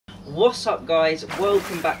What's up guys,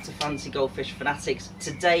 welcome back to Fantasy Goldfish Fanatics.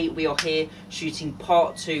 Today we are here shooting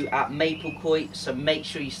part 2 at Maple Koi, so make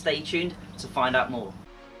sure you stay tuned to find out more.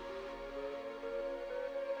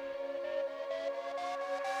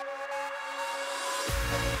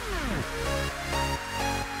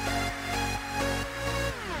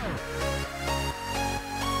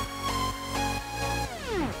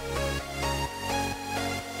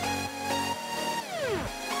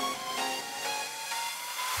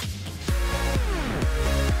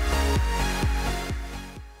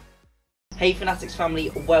 Hey Fanatics family,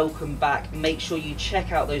 welcome back. Make sure you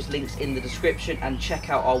check out those links in the description and check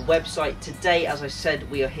out our website. Today, as I said,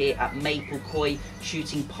 we are here at Maple Koi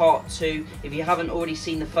shooting part 2. If you haven't already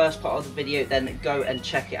seen the first part of the video, then go and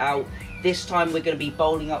check it out. This time we're going to be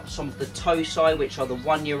bowling up some of the tosai, which are the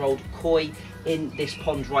 1-year-old koi in this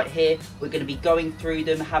pond right here. We're going to be going through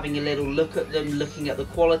them, having a little look at them, looking at the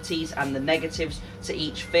qualities and the negatives to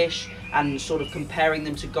each fish, and sort of comparing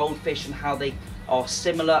them to goldfish and how they are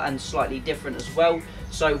similar and slightly different as well.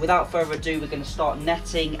 So without further ado, we're going to start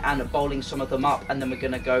netting and bowling some of them up, and then we're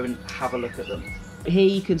going to go and have a look at them. Here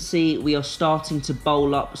you can see we are starting to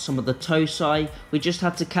bowl up some of the tosai. We just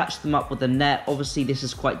had to catch them up with a net. Obviously this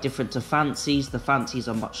is quite different to fancies. The fancies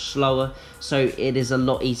are much slower, so it is a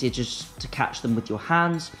lot easier just to catch them with your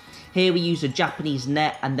hands. Here we use a Japanese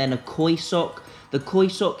net and then a koi sock. The koi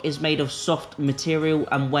sock is made of soft material,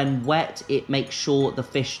 and when wet it makes sure the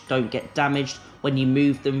fish don't get damaged when you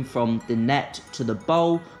move them from the net to the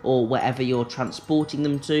bowl or wherever you're transporting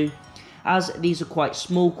them to. As these are quite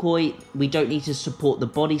small koi, we don't need to support the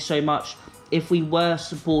body so much. If we were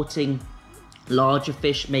supporting larger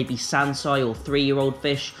fish, maybe sansai or 3-year-old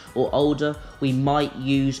fish or older, we might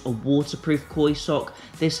use a waterproof koi sock.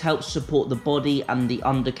 This helps support the body and the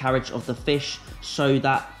undercarriage of the fish so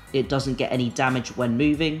that it doesn't get any damage when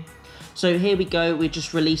moving. So here we go, we're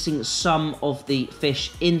just releasing some of the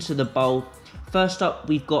fish into the bowl. First up,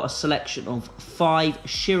 we've got a selection of 5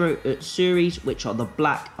 Shiro Utsuris, which are the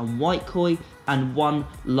black and white koi, and 1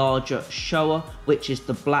 larger Showa, which is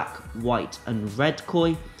the black, white and red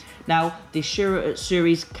koi. Now, the Shiro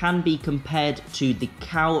Utsuris can be compared to the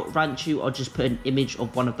cow ranchu. I'll just put an image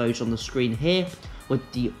of one of those on the screen here, with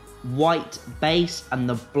the white base and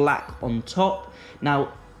the black on top.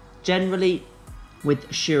 Now, generally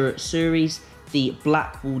with Shiro Utsuris, the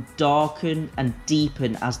black will darken and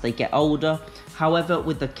deepen as they get older. However,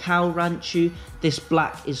 with the cow ranchu, this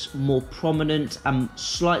black is more prominent and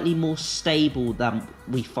slightly more stable than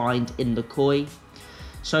we find in the koi.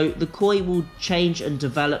 So the koi will change and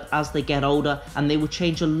develop as they get older, and they will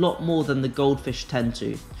change a lot more than the goldfish tend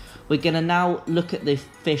to. We're going to now look at the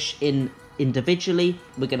fish individually.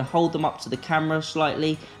 We're going to hold them up to the camera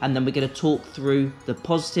slightly, and then we're going to talk through the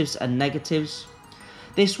positives and negatives.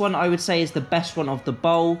 This one I would say is the best one of the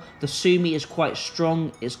bowl. The sumi is quite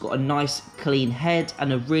strong, it's got a nice clean head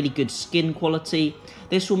and a really good skin quality.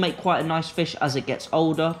 This will make quite a nice fish as it gets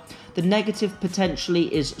older. The negative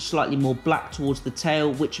potentially is slightly more black towards the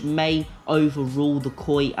tail, which may overrule the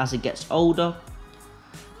koi as it gets older.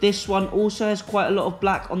 This one also has quite a lot of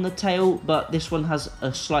black on the tail, but this one has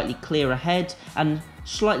a slightly clearer head and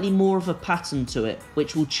slightly more of a pattern to it,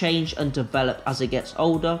 which will change and develop as it gets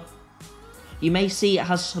older. You may see it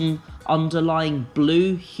has some underlying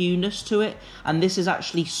blue hueness to it, and this is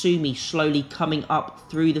actually sumi slowly coming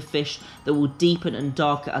up through the fish that will deepen and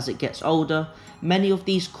darken as it gets older. Many of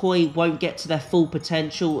these koi won't get to their full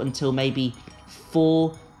potential until maybe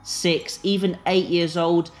 4, 6, even 8 years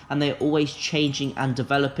old, and they're always changing and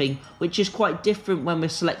developing, which is quite different when we're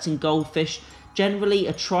selecting goldfish. Generally,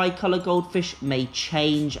 a tricolour goldfish may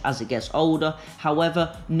change as it gets older,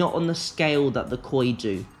 however, not on the scale that the koi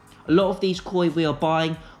do. A lot of these koi we are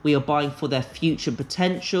buying for their future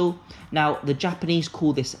potential. Now, the Japanese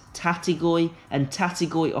call this tatigoi, and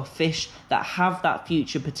tatigoi are fish that have that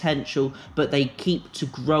future potential, but they keep to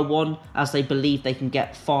grow on as they believe they can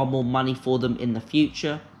get far more money for them in the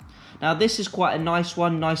future. Now, this is quite a nice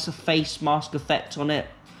one, nice face mask effect on it.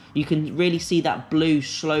 You can really see that blue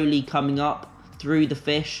slowly coming up through the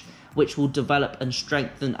fish, which will develop and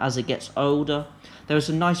strengthen as it gets older. There is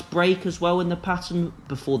a nice break as well in the pattern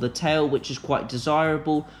before the tail, which is quite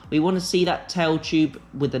desirable. We want to see that tail tube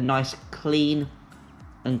with a nice clean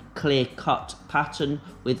and clear cut pattern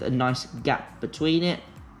with a nice gap between it.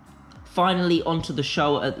 Finally, onto the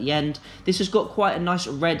Showa at the end. This has got quite a nice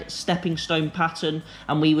red stepping stone pattern,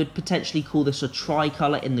 and we would potentially call this a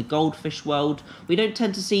tricolour in the goldfish world. We don't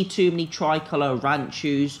tend to see too many tricolour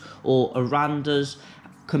ranchus or arandas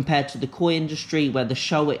compared to the koi industry, where the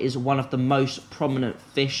Showa is one of the most prominent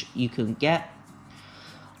fish you can get.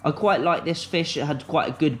 I quite like this fish. It had quite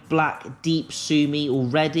a good black, deep sumi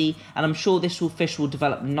already, and I'm sure this fish will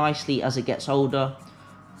develop nicely as it gets older.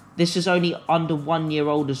 This is only under 1 year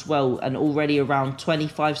old as well, and already around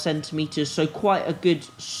 25 centimeters, so quite a good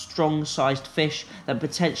strong sized fish that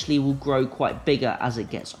potentially will grow quite bigger as it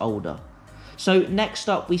gets older. So next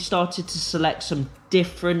up, we started to select some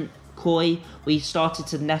different koi. We started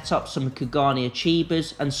to net up some Kugania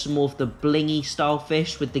chibas and some more of the blingy style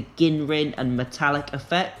fish with the ginrin and metallic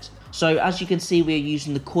effect. So as you can see, we are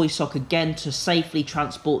using the koi sock again to safely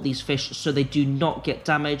transport these fish so they do not get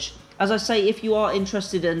damaged. As I say, if you are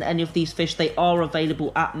interested in any of these fish, they are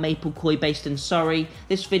available at Maple Koi based in Surrey.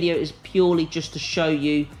 This video is purely just to show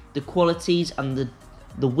you the qualities and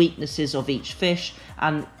the weaknesses of each fish,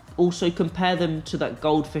 and also compare them to that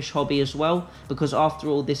goldfish hobby as well, because after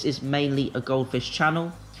all, this is mainly a goldfish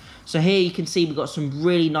channel. So here you can see we've got some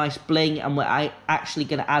really nice bling, and we're actually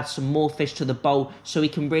going to add some more fish to the bowl so we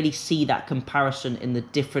can really see that comparison in the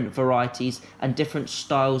different varieties and different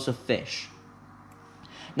styles of fish.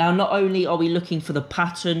 Now, not only are we looking for the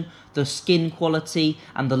pattern, the skin quality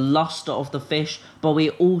and the luster of the fish, but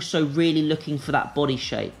we're also really looking for that body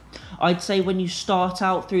shape. I'd say when you start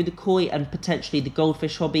out through the koi and potentially the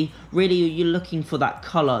goldfish hobby, really you're looking for that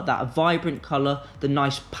colour, that vibrant colour, the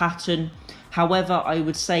nice pattern. However, I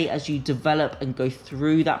would say as you develop and go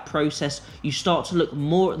through that process, you start to look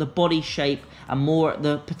more at the body shape and more at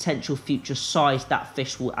the potential future size that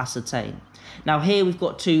fish will ascertain. Now here we've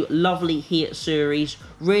got two lovely Hietsuris,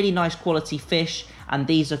 really nice quality fish, and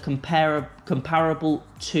these are comparable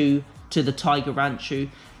to the Tiger Ranchu.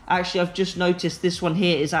 Actually, I've just noticed this one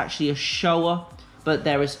here is actually a showa, but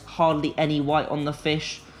there is hardly any white on the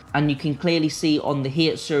fish. And you can clearly see on the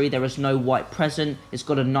Hietsuri there is no white present. It's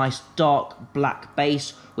got a nice dark black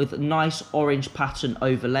base with a nice orange pattern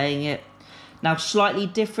overlaying it. Now slightly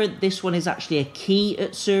different, this one is actually a Ki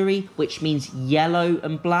Utsuri, which means yellow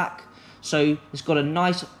and black. So it's got a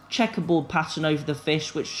nice checkerboard pattern over the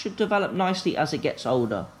fish, which should develop nicely as it gets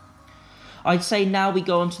older. I'd say now we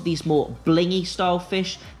go on to these more blingy style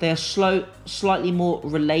fish. They are slightly more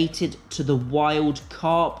related to the wild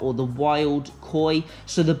carp or the wild koi.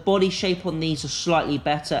 So the body shape on these are slightly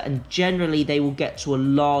better, and generally they will get to a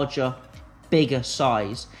larger, bigger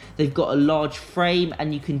size. They've got a large frame,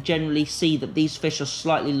 and you can generally see that these fish are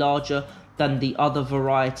slightly larger than the other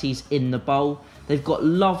varieties in the bowl. They've got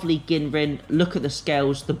lovely ginrin. Look at the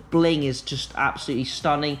scales. The bling is just absolutely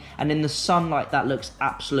stunning, and in the sunlight that looks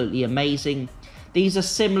absolutely amazing. These are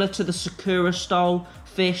similar to the Sakura style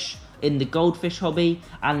fish in the goldfish hobby,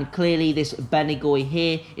 and clearly this Benigoi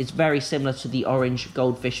here is very similar to the orange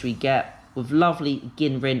goldfish we get, with lovely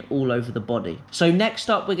ginrin all over the body. So next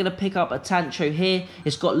up, we're going to pick up a Tancho here.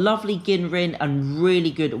 It's got lovely ginrin and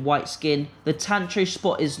really good white skin. The Tancho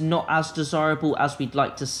spot is not as desirable as we'd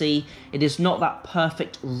like to see. It is not that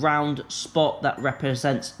perfect round spot that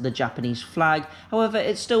represents the Japanese flag. However,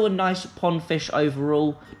 it's still a nice pond fish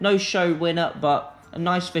overall. No show winner, but a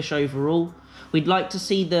nice fish overall. We'd like to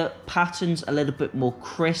see the patterns a little bit more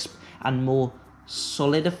crisp and more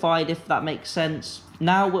solidified, if that makes sense.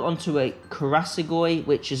 Now we're onto a Karasagoi,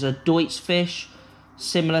 which is a Deutz fish,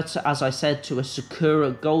 similar to, as I said, to a Sakura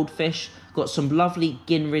goldfish. Got some lovely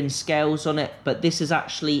ginrin scales on it, but this is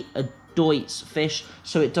actually a Deutz fish,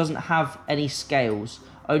 so it doesn't have any scales.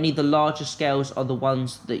 Only the larger scales are the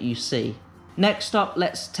ones that you see. Next up,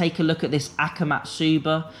 let's take a look at this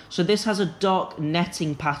Akamatsuba. So this has a dark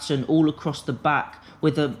netting pattern all across the back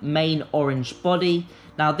with a main orange body.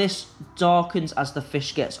 Now this darkens as the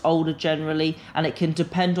fish gets older generally, and it can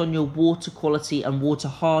depend on your water quality and water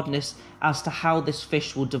hardness as to how this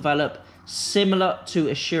fish will develop, similar to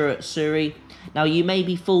a Shirutsuri. Now you may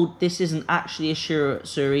be fooled, this isn't actually a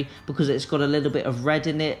Shirutsuri because it's got a little bit of red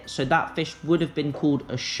in it, so that fish would have been called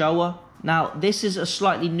a Showa. Now this is a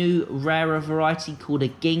slightly new, rarer variety called a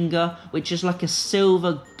Ginga, which is like a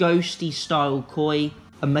silver ghosty style koi.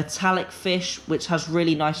 A metallic fish which has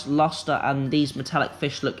really nice luster, and these metallic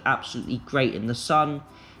fish look absolutely great in the sun.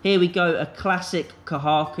 Here we go, a classic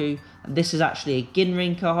Kahaku, and this is actually a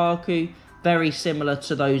Ginrin Kahaku, very similar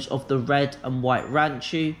to those of the red and white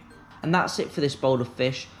Ranchu. And that's it for this bowl of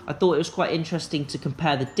fish. I thought it was quite interesting to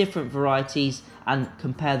compare the different varieties and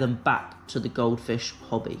compare them back to the goldfish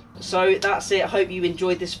hobby. So that's it. I hope you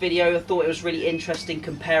enjoyed this video. I thought it was really interesting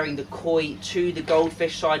comparing the koi to the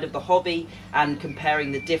goldfish side of the hobby and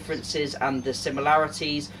comparing the differences and the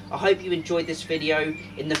similarities. I hope you enjoyed this video.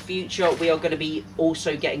 In the future, we are going to be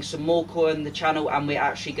also getting some more koi on the channel, and we're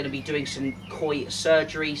actually going to be doing some koi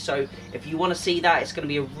surgery. So if you want to see that, it's going to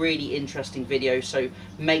be a really interesting video. So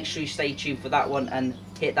make sure you stay tuned for that one and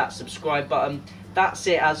hit that subscribe button. That's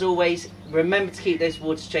it as always. Remember to keep those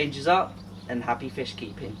water changes up, and happy fish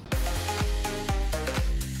keeping.